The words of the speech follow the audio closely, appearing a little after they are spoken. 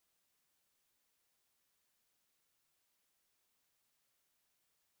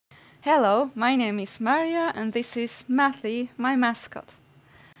Hello, my name is Maria and this is Mathy, my mascot.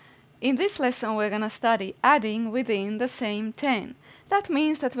 In this lesson we're going to study adding within the same 10. That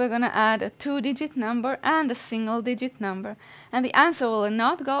means that we're going to add a 2-digit number and a single-digit number, and the answer will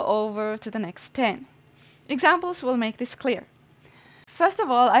not go over to the next 10. Examples will make this clear. First of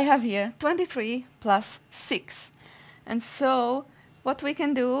all, I have here 23 plus 6. And so what we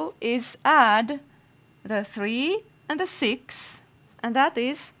can do is add the 3 and the 6, and that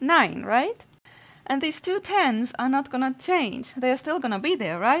is 9, right? And these two 10s are not going to change. They're still going to be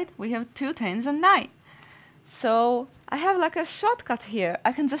there, right? We have two 10s and 9. So I have like a shortcut here.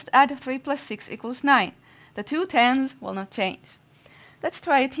 I can just add 3 plus 6 equals 9. The two 10s will not change. Let's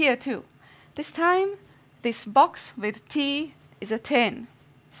try it here too. This time, this box with T is a 10.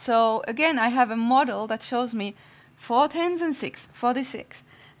 So again, I have a model that shows me 4 10s and 6, 46.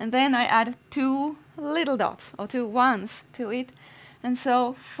 And then I add 2 little dots, or 2 1s to it. And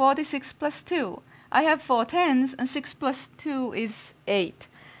so 46 plus 2. I have 4 10s and 6 plus 2 is 8.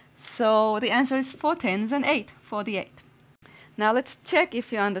 So the answer is 4 10s and 8, 48. Now let's check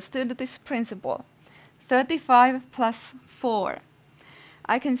if you understood this principle. 35 plus 4.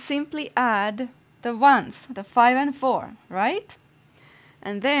 I can simply add the ones, the 5 and 4, right?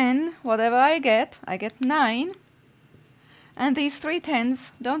 And then whatever I get 9. And these 3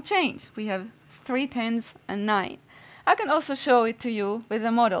 10s don't change. We have 3 10s and 9. I can also show it to you with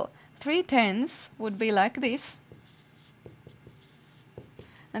a model. 3 10s would be like this.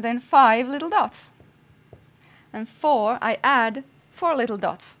 And then 5 little dots. And 4, I add 4 little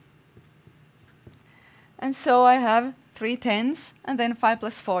dots. And so I have 3 10s, and then 5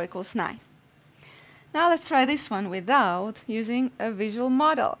 plus 4 equals 9. Now let's try this one without using a visual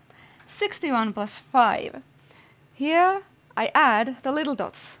model. 61 plus 5. Here I add the little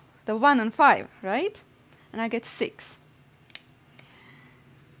dots, the 1 and 5, right? And I get 6.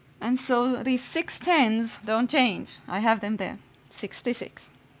 And so these 6 10s don't change. I have them there, 66.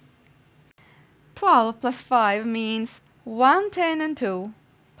 12 plus 5 means 1 10 and 2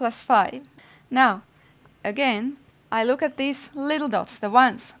 plus 5. Now, again, I look at these little dots, the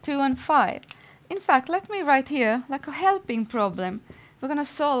 1s, 2 and 5. In fact, let me write here like a helping problem. We're going to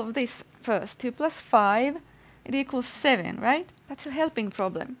solve this first. 2 plus 5, it equals 7, right? That's a helping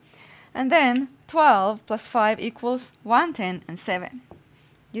problem. And then 12 plus 5 equals 1 10 and 7.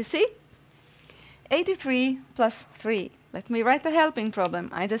 You see? 83 plus 3. Let me write the helping problem.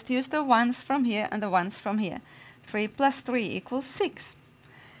 I just use the 1s from here and the 1s from here. 3 plus 3 equals 6.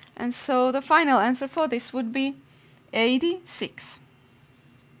 And so the final answer for this would be 86.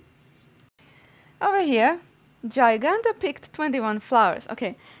 Over here, Giganto picked 21 flowers.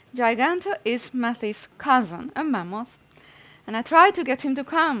 Okay, Giganto is Mathy's cousin, a mammoth. And I tried to get him to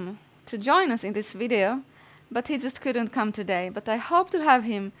come to join us in this video, but he just couldn't come today. But I hope to have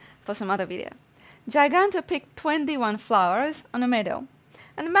him for some other video. Giganto picked 21 flowers on a meadow,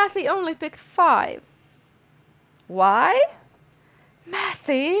 and Mathy only picked 5. Why?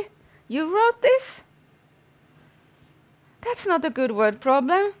 Mathy, you wrote this? That's not a good word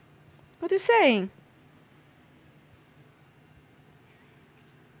problem. What are you saying?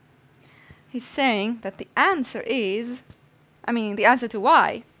 He's saying that the answer is, the answer to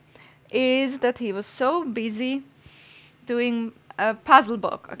why, is that he was so busy doing a puzzle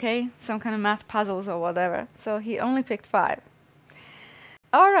book, okay? Some kind of math puzzles or whatever. So he only picked 5.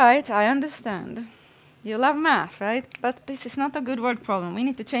 Alright, I understand. You love math, right? But this is not a good word problem. We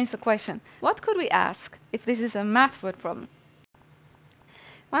need to change the question. What could we ask if this is a math word problem?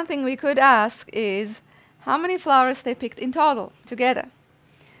 One thing we could ask is how many flowers they picked in total together.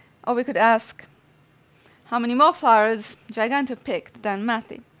 Or we could ask how many more flowers Giganto picked than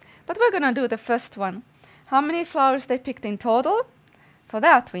Mathy. But we're going to do the first one. How many flowers they picked in total? For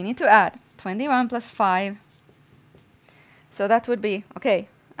that, we need to add 21 plus 5. So that would be, okay,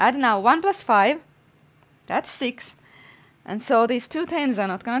 add now 1 plus 5. That's 6. And so these two 10s are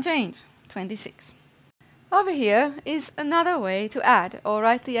not going to change. 26. Over here is another way to add or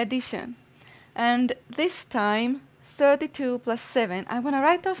write the addition. And this time, 32 plus 7, I'm going to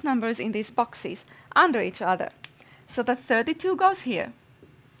write those numbers in these boxes under each other. So the 32 goes here.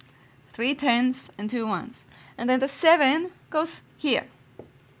 3 10s and 2 1s. And then the 7 goes here,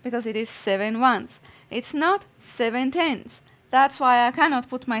 because it is 7 1s. It's not 7 10s. That's why I cannot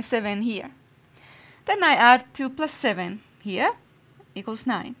put my 7 here. Then I add 2 plus 7 here, equals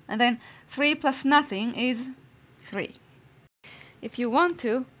 9. And then 3 plus nothing is 3. If you want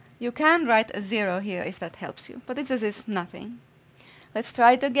to, you can write a 0 here if that helps you, but it just is nothing. Let's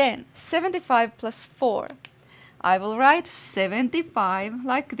try it again. 75 plus 4. I will write 75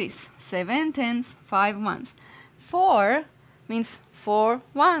 like this. 7 10s, 5 1s. 4 means 4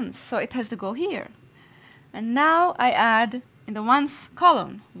 ones, so it has to go here. And now I add in the ones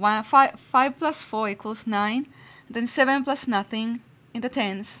column, 5 plus 4 equals 9, then 7 plus nothing in the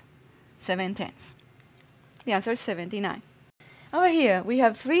tens, 7 tenths. The answer is 79. Over here, we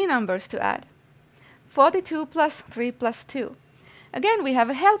have 3 numbers to add. 42 plus 3 plus 2. Again, we have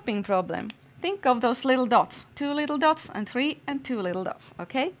a helping problem. Think of those little dots. 2 little dots and 3 and 2 little dots,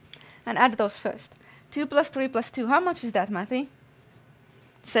 okay? And add those first. 2 plus 3 plus 2. How much is that, Mathy?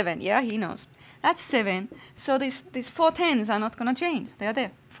 7. Yeah, he knows. That's 7. So these 4 tens are not going to change. They are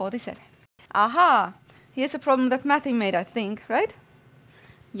there. 47. Aha! Here's a problem that Mathy made, I think, right?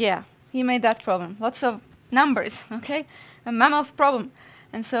 Yeah, he made that problem. Lots of numbers, okay? A Mammoth problem.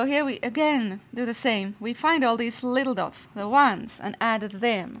 And so here we again do the same. We find all these little dots, the ones, and add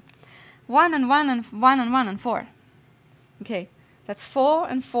them. 1 and 1 and 1 and 1 and 4. Okay, that's 4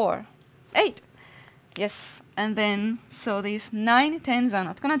 and 4. 8. Yes, and then, so these 9 tens are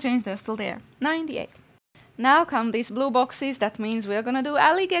not going to change, they're still there. 98. Now come these blue boxes, that means we're going to do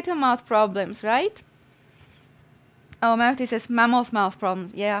alligator mouth problems, right? Oh, Mathy says mammoth mouth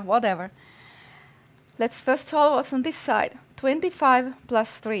problems. Yeah, whatever. Let's first solve what's on this side. 25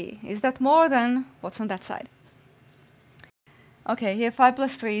 plus 3. Is that more than what's on that side? Okay, here 5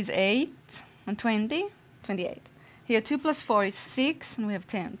 plus 3 is 8, and 20, 28. Here 2 plus 4 is 6, and we have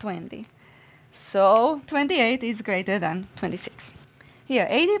 10, 20. So 28 is greater than 26. Here,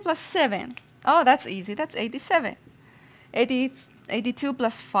 80 plus 7. Oh, that's easy. That's 87. 82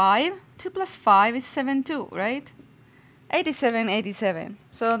 plus 5. 2 plus 5 is 72, right? 87, 87.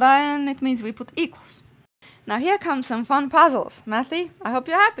 So then it means we put equals. Now here come some fun puzzles. Mathy, I hope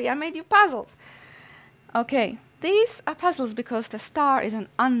you're happy. I made you puzzles. Okay, these are puzzles because the star is an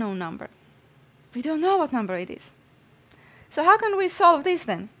unknown number. We don't know what number it is. So how can we solve this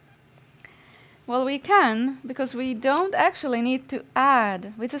then? Well, we can, because we don't actually need to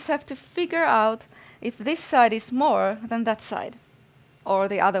add. We just have to figure out if this side is more than that side, or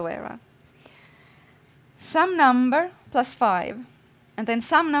the other way around. Some number plus 5, and then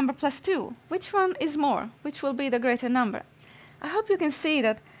some number plus 2. Which one is more? Which will be the greater number? I hope you can see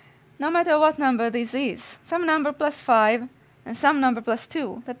that no matter what number this is, some number plus 5 and some number plus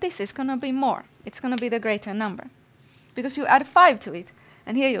 2, that this is going to be more. It's going to be the greater number. Because you add 5 to it,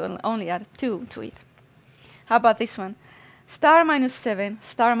 and here you will only add 2 to it. How about this one? Star minus 7,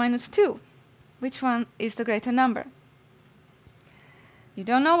 star minus 2. Which one is the greater number? You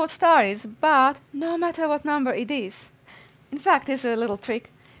don't know what star is, but no matter what number it is. In fact, here's a little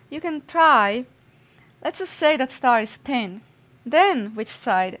trick. You can try, let's just say that star is 10. Then which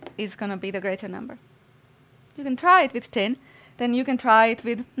side is going to be the greater number? You can try it with 10, then you can try it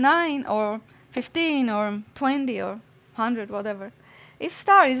with 9 or 15 or 20 or 100, whatever. If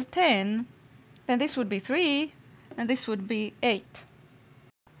star is 10, then this would be 3 and this would be 8.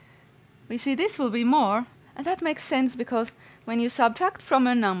 We see this will be more, and that makes sense because when you subtract from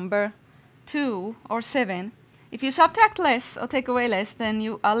a number 2 or 7, if you subtract less or take away less, then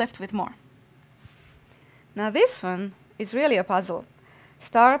you are left with more. Now this one is really a puzzle.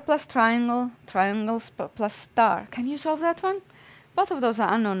 Star plus triangle, triangles plus star. Can you solve that one? Both of those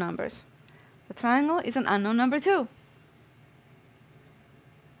are unknown numbers. The triangle is an unknown number too.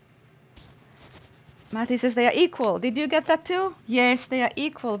 Mathy says they are equal. Did you get that too? Yes, they are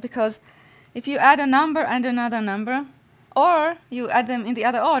equal because if you add a number and another number, or you add them in the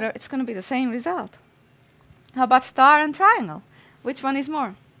other order, it's going to be the same result. How about star and triangle? Which one is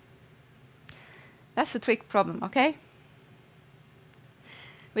more? That's a trick problem, okay?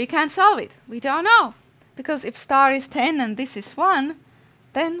 We can't solve it. We don't know. Because if star is 10 and this is 1,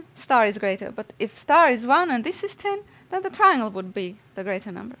 then star is greater. But if star is 1 and this is 10, then the triangle would be the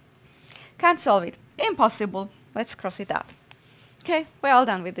greater number. Can't solve it. Impossible. Let's cross it out. Okay, we're all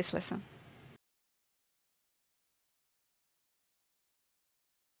done with this lesson.